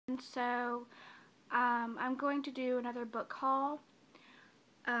so I'm going to do another book haul.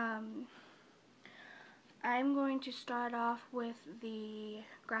 I'm going to start off with the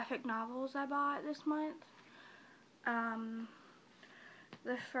graphic novels I bought this month.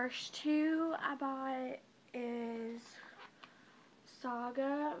 The first two I bought is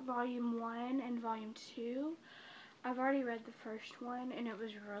Saga Volume 1 and Volume 2. I've already read the first one and it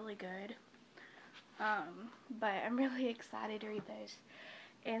was really good. But I'm really excited to read those.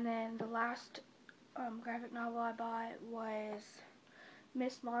 And then the last graphic novel I bought was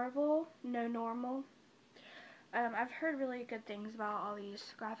Miss Marvel, No Normal. I've heard really good things about all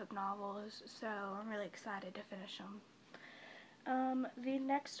these graphic novels, so I'm really excited to finish them. The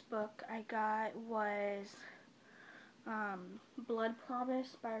next book I got was Blood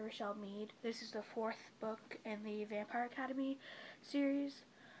Promise by Richelle Mead. This is the fourth book in the Vampire Academy series.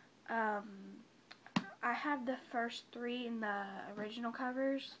 I have the first three in the original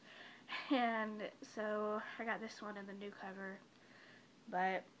covers, and so I got this one in the new cover,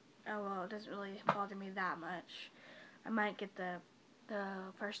 but oh well, it doesn't really bother me that much. I might get the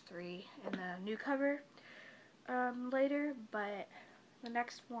first three in the new cover later, but the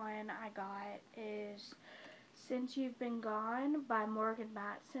next one I got is Since You've Been Gone by Morgan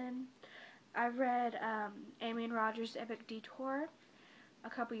Matson. I've read Amy and Roger's Epic Detour a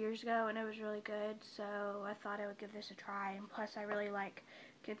couple years ago and it was really good, so I thought I would give this a try, and plus I really like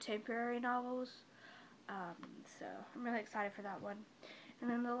contemporary novels, so I'm really excited for that one. And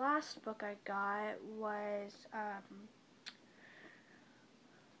then the last book I got was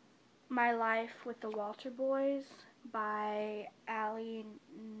My Life with the Walter Boys by Ali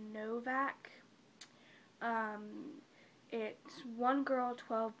Novak. It's One Girl,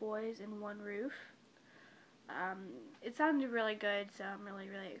 12 Boys in One Roof. It sounded really good, so I'm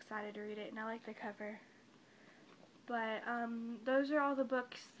really excited to read it, and I like the cover. But those are all the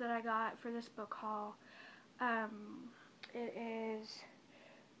books that I got for this book haul. It is,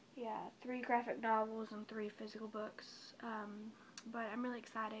 yeah, 3 graphic novels and 3 physical books, but I'm really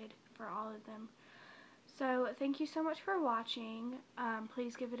excited for all of them. So thank you so much for watching.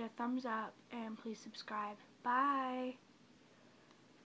 Please give it a thumbs up and please subscribe. Bye!